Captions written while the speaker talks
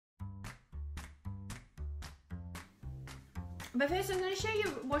But first I'm going to show you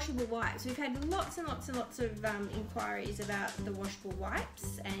washable wipes. We've had lots and lots and lots of inquiries about the washable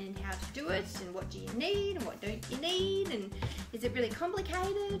wipes and how to do it and what do you need and what don't you need and is it really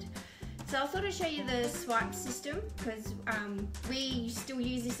complicated. So I thought I'd show you the Swipes system because we still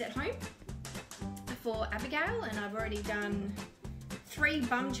use this at home for Abigail, and I've already done 3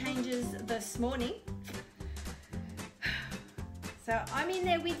 bum changes this morning. So I'm in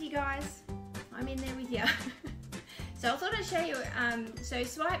there with you guys. I'm in there with you. So I thought I'd show you, so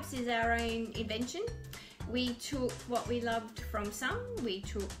Swipes is our own invention. We took what we loved from some, we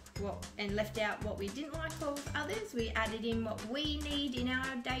took what and left out what we didn't like of others. We added in what we need in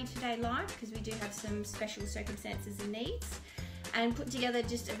our day-to-day life because we do have some special circumstances and needs, and put together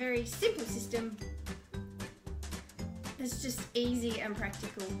just a very simple system that's just easy and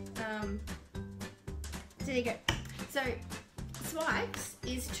practical. So there you go. So Swipes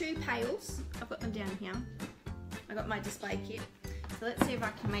is 2 pails. I've got them down here. I got my display kit. So let's see if I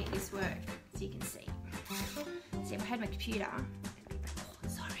can make this work so you can see. See if I had my computer. Oh,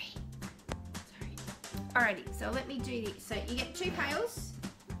 sorry. Alrighty, so let me do this. So you get 2 pails.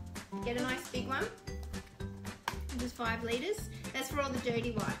 Get a nice big one. Just 5 litres. That's for all the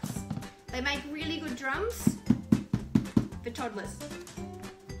dirty wipes. They make really good drums for toddlers.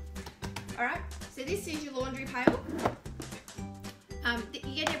 Alright, so this is your laundry pail.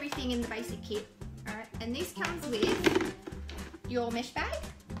 You get everything in the basic kit. Alright, and this comes with your mesh bag,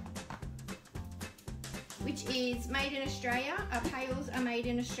 which is made in Australia. Our pails are made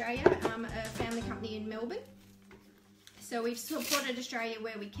in Australia, a family company in Melbourne. So we've supported Australia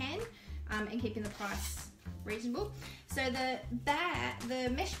where we can, and keeping the price reasonable. So the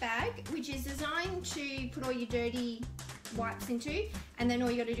mesh bag, which is designed to put all your dirty wipes into, and then all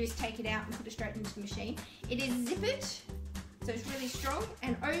you got to do is take it out and put it straight into the machine. It is zippered, so it's really strong,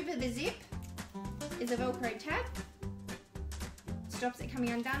 and over the zip is a Velcro tab. Stops it coming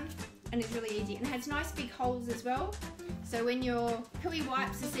undone, and it's really easy. And it has nice big holes as well, so when your pooey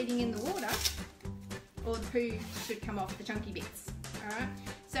wipes are sitting in the water, or the poo should come off, the chunky bits. Alright,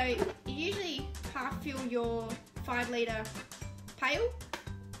 so you usually half fill your 5 litre pail.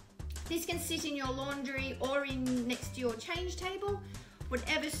 This can sit in your laundry or in next to your change table,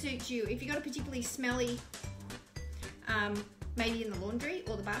 whatever suits you. If you've got a particularly smelly, maybe in the laundry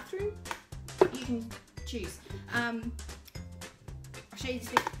or the bathroom, you can choose. I'll show you this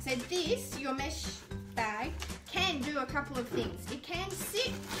bit. So this, your mesh bag, can do a couple of things. It can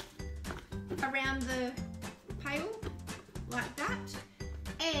sit around the pail like that,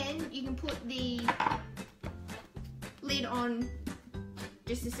 and you can put the lid on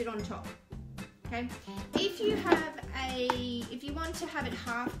just to sit on top. Okay, if you want to have it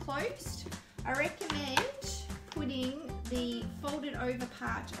half closed, I recommend putting the folded over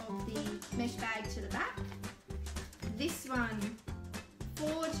part of the mesh bag to the back, this one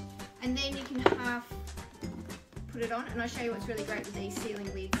forward, and then you can half put it on, and I'll show you what's really great with these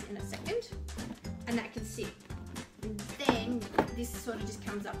sealing lids in a second, and that can sit. And then this sort of just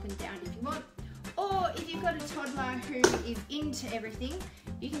comes up and down if you want. Or if you've got a toddler who is into everything,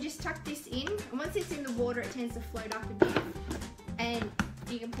 you can just tuck this in, and once it's in the water it tends to float up a bit, and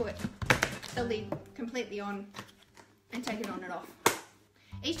you can put the lid completely on and take it on and off.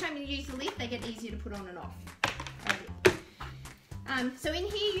 Each time you use the lid they get easier to put on and off. So in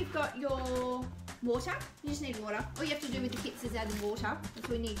here you've got your water. You just need water. All you have to do with the kits is add water. That's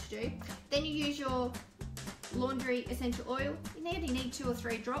what you need to do. Then you use your laundry essential oil. You only need 2 or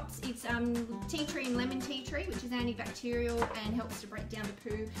 3 drops. It's tea tree and lemon tea tree, which is antibacterial and helps to break down the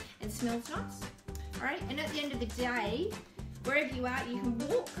poo and smells nice. Alright, and at the end of the day, wherever you are, you can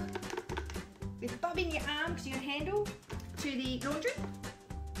walk with Bob in your arm because you can handle to the laundry.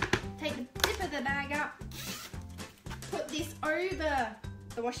 Take the zip of the bag up, put this over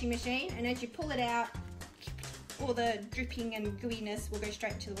the washing machine, and as you pull it out, all the dripping and gooiness will go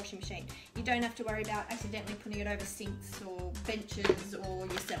straight to the washing machine. You don't have to worry about accidentally putting it over sinks or benches or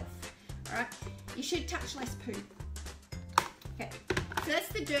yourself. Alright, you should touch less poo. Okay, so that's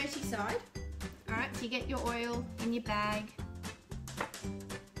the dirty side. Alright, so you get your oil in your bag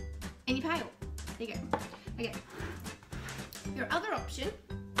and your pail. There you go. Okay, your other option,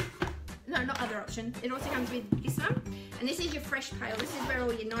 no, not other option, it also comes with this one, and this is your fresh pail. This is where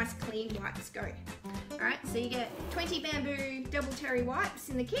all your nice clean wipes go. Alright, so you get 20 bamboo double terry wipes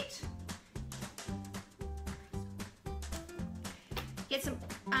in the kit. Get some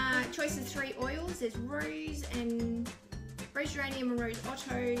choice of 3 oils. There's rose geranium and rose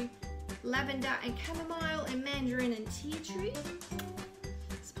otto, lavender and chamomile, and mandarin and tea tree.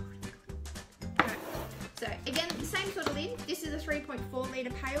 Smells really good. Alright, so again, the same sort of lid. This is a 3.4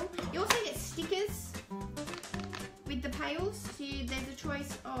 litre pail. You also get stickers with the pails. So there's a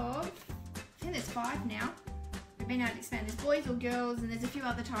choice of, I think there's 5 now. We've been able to expand. There's boys or girls, and there's a few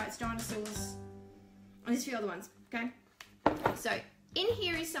other types, dinosaurs, and there's a few other ones, okay? So in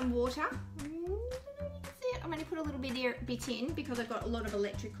here is some water. I don't know if you can see it. I'm going to put a little bit in because I've got a lot of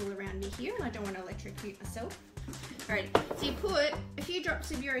electrical around me here, and I don't want to electrocute myself. Alright, so you put a few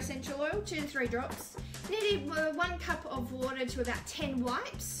drops of your essential oil, 2 to 3 drops. Nearly 1 cup of water to about 10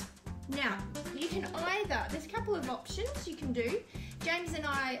 wipes. Now, you can either, there's a couple of options you can do. James and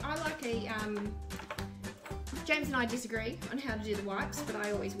I disagree on how to do the wipes, but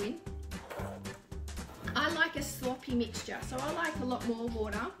I always win. I like a sloppy mixture, so I like a lot more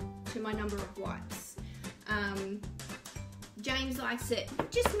water to my number of wipes. James likes it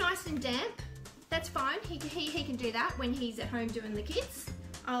just nice and damp. That's fine, he can do that when he's at home doing the kids.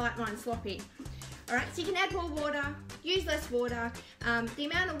 I like mine sloppy. Alright, so you can add more water, use less water. The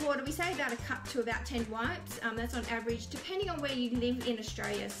amount of water, we say about a cup to about 10 wipes. That's on average, depending on where you live in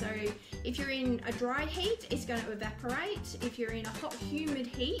Australia. So if you're in a dry heat, it's going to evaporate. If you're in a hot, humid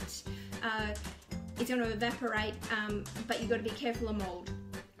heat, it's going to evaporate, but you've got to be careful of mould.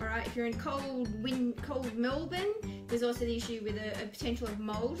 Alright, if you're in cold Melbourne, there's also the issue with a potential of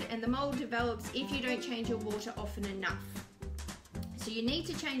mould, and the mould develops if you don't change your water often enough. So you need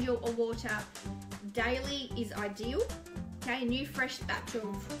to change your water daily is ideal. Okay, a new fresh batch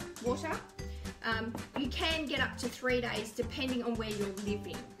of water. You can get up to 3 days depending on where you're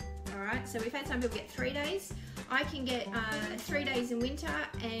living. Alright, so we've had some people get 3 days. I can get 3 days in winter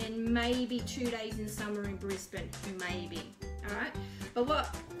and maybe 2 days in summer in Brisbane, maybe. Alright, but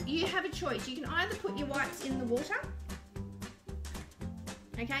what you have a choice. You can either put your wipes in the water,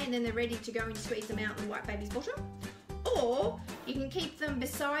 okay, and then they're ready to go and squeeze them out and wipe baby's bottom, or you can keep them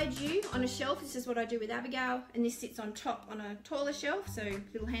beside you on a shelf. This is what I do with Abigail, and this sits on top on a taller shelf so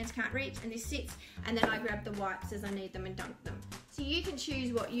little hands can't reach, and this sits, and then I grab the wipes as I need them and dunk them. So you can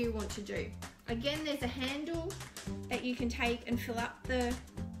choose what you want to do. Again, there's a handle that you can take and fill up the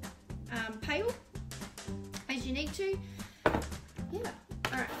pail as you need to. Yeah,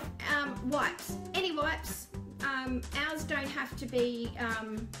 alright. Wipes, any wipes. Ours don't have to be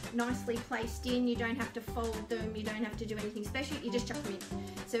nicely placed in. You don't have to fold them, you don't have to do anything special, you just chuck them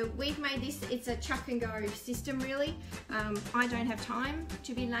in. So we've made this, it's a chuck and go system really. I don't have time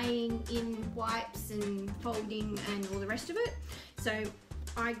to be laying in wipes and folding and all the rest of it. So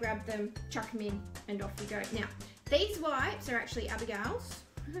I grab them, chuck them in, and off we go. Now, these wipes are actually Abigail's.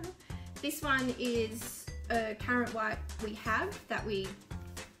 This one is a current wipe we have that we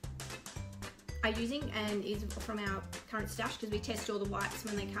are using and is from our current stash because we test all the wipes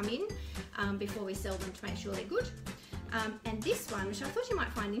when they come in before we sell them to make sure they're good. And this one, which I thought you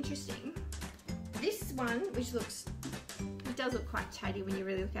might find interesting, this one, which looks, it does look quite tatty when you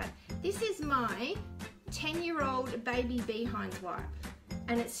really look at it. This is my 10-year-old baby behinds wipe,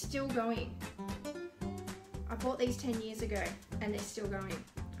 and it's still going. I bought these 10 years ago and they're still going.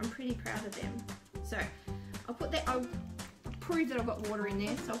 I'm pretty proud of them. So I'll put that, I'll prove that I've got water in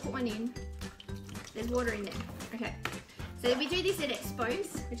there, so I'll put one in. There's water in there. Okay, so we do this at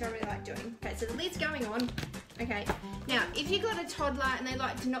expos, which I really like doing. Okay, so the lid's going on. Okay, now if you've got a toddler and they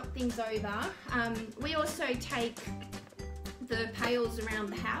like to knock things over, we also take the pails around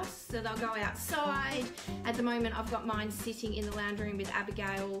the house, so they'll go outside. At the moment I've got mine sitting in the lounge room with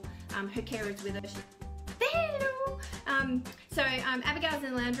Abigail, her carer's with us. So Abigail's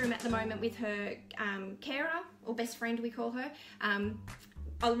in the lounge room at the moment with her carer, or best friend we call her,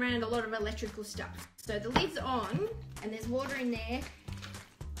 around a lot of electrical stuff. So the lid's on and there's water in there.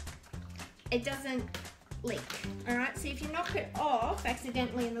 It doesn't leak, alright? So if you knock it off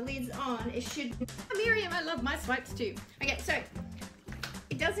accidentally and the lid's on, it should... Oh, Miriam, I love my swipes too. Okay, so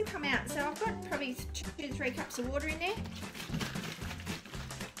it doesn't come out. So I've got probably 2 to 3 cups of water in there.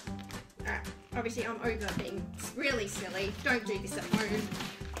 Alright, obviously I'm over being really silly. Don't do this at home.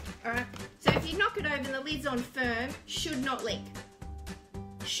 Alright, so if you knock it over and the lid's on firm, should not leak.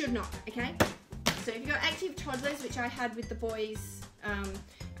 Should not, okay? So if you've got active toddlers, which I had with the boys,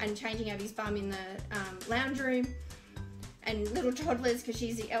 and changing Abby's bum in the lounge room, and little toddlers, because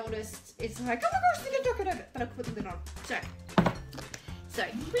she's the eldest, it's like, oh my gosh, they're gonna knock it over, but I put the lid on. So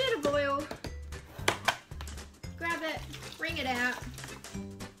bit of oil, grab it, wring it out,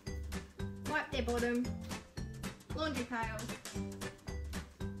 wipe their bottom, laundry pail,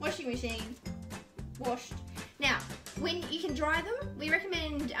 washing machine, washed. Now, when you can dry them, we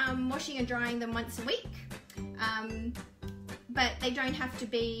recommend washing and drying them once a week, but they don't have to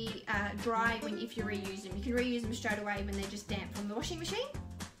be dry if you reuse them. You can reuse them straight away when they're just damp from the washing machine.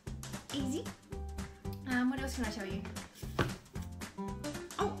 Easy. What else can I tell you?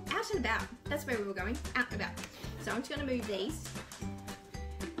 Oh, out and about. That's where we were going, out and about. So I'm just going to move these.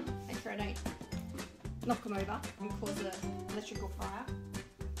 Make sure I don't knock them over and cause an electrical fire.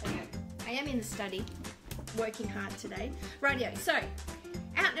 There you go. I am in the study, working hard today. Rightio, so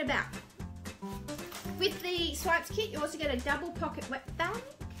out and about. With the Swipes kit, you also get a double pocket wet bag.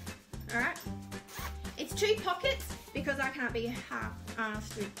 Alright. It's 2 pockets because I can't be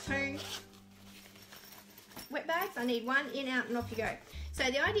half-assed with 2 wet bags. I need 1 in, out, and off you go. So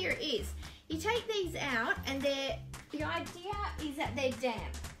the idea is, you take these out and the idea is that they're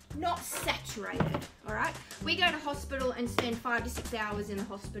damp, not saturated, alright? We go to hospital and spend 5 to 6 hours in the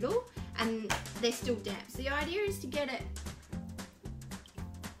hospital and they're still damp. So the idea is to get it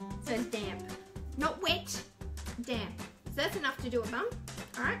so it's damp. Not wet, damp. So that's enough to do a bum,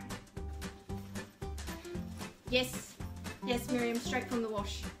 alright? Yes, yes Miriam, straight from the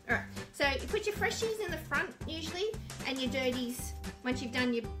wash. Alright, so you put your freshies in the front usually and your dirties once you've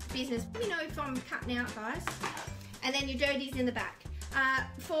done your business. Let me know if I'm cutting out, guys. And then your dirties in the back.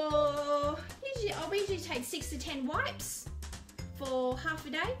 I'll usually take 6 to 10 wipes for half a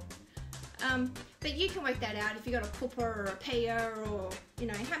day. But you can work that out if you've got a pooper or a peer, or you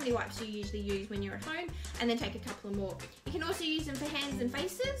know how many wipes you usually use when you're at home, and then take a couple of more. You can also use them for hands and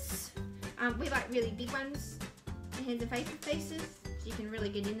faces. We like really big ones for hands and faces, so you can really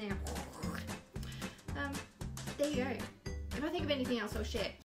get in there. There you go. If I think of anything else, I'll share.